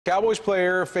Cowboys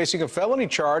player facing a felony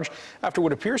charge after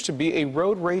what appears to be a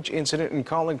road rage incident in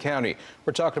Collin County.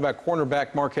 We're talking about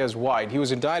cornerback Marquez White. He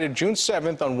was indicted June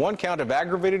 7th on one count of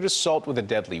aggravated assault with a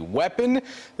deadly weapon.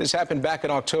 This happened back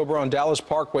in October on Dallas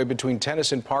Parkway between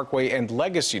Tennyson Parkway and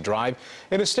Legacy Drive.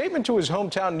 In a statement to his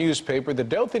hometown newspaper, the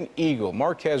Dothan Eagle,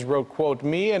 Marquez wrote, quote,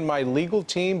 "Me and my legal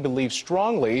team believe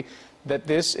strongly that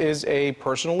this is a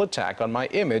personal attack on my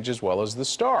image as well as the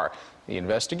star. The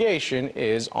investigation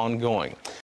is ongoing."